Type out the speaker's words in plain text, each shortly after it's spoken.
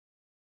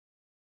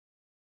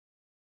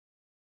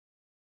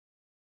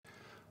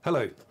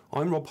Hello,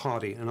 I'm Rob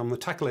Hardy and I'm the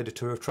tackle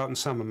editor of Trout and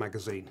Salmon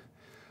magazine.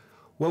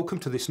 Welcome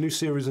to this new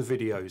series of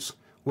videos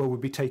where we'll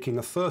be taking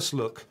a first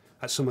look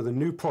at some of the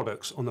new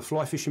products on the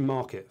fly fishing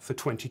market for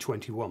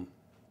 2021.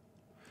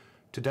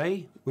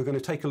 Today we're going to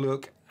take a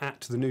look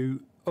at the new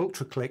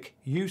Ultraclick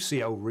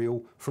UCL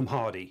Reel from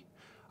Hardy,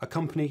 a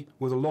company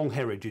with a long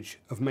heritage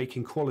of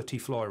making quality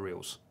fly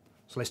reels.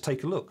 So let's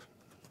take a look.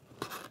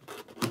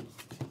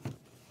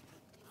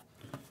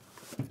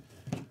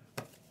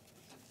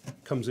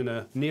 Comes in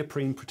a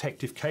neoprene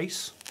protective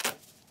case.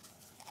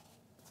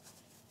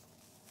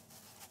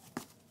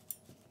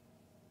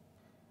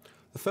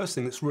 The first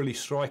thing that's really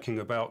striking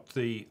about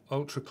the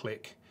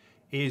Ultraclick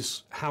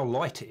is how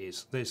light it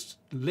is. There's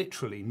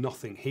literally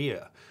nothing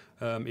here.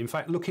 In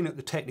fact, looking at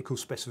the technical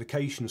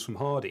specifications from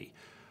Hardy,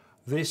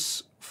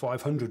 this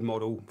 500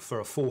 model for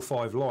a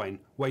 4.5 line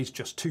weighs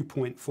just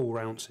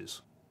 2.4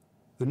 ounces.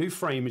 The new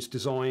frame is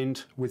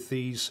designed with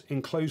these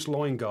enclosed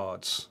line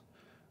guards,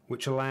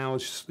 which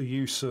allows the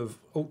use of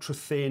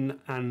ultra-thin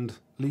and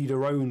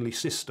leader-only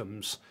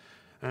systems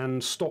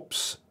and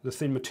stops the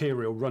thin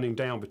material running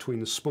down between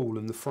the spool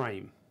and the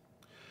frame.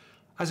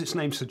 As its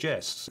name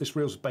suggests, this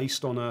reel is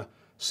based on a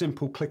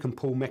simple click and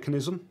pull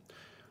mechanism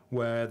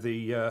where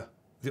the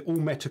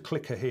all-metal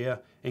clicker here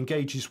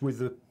engages with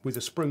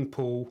a spring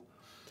pull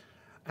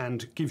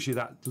and gives you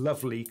that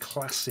lovely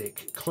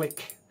classic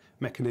click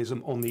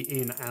mechanism on the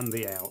in and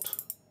the out.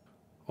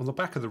 On the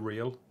back of the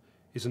reel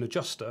is an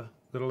adjuster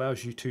that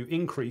allows you to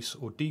increase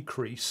or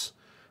decrease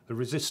the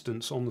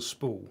resistance on the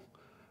spool,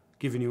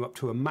 giving you up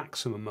to a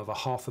maximum of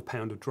 ½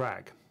 pound of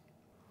drag.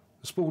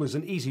 The spool is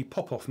an easy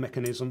pop-off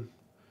mechanism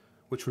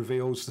which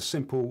reveals the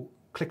simple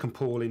click and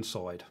pull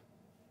inside.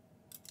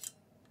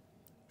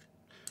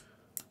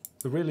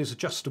 The reel is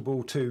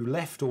adjustable to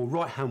left or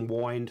right hand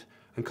wind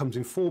and comes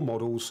in 4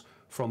 models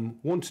from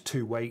 1 to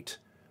 2 weight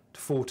to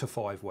 4 to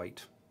 5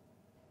 weight.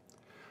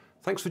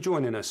 Thanks for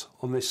joining us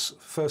on this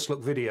first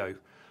look video,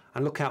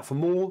 and look out for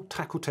more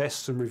tackle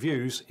tests and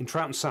reviews in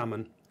trout and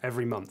salmon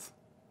every month.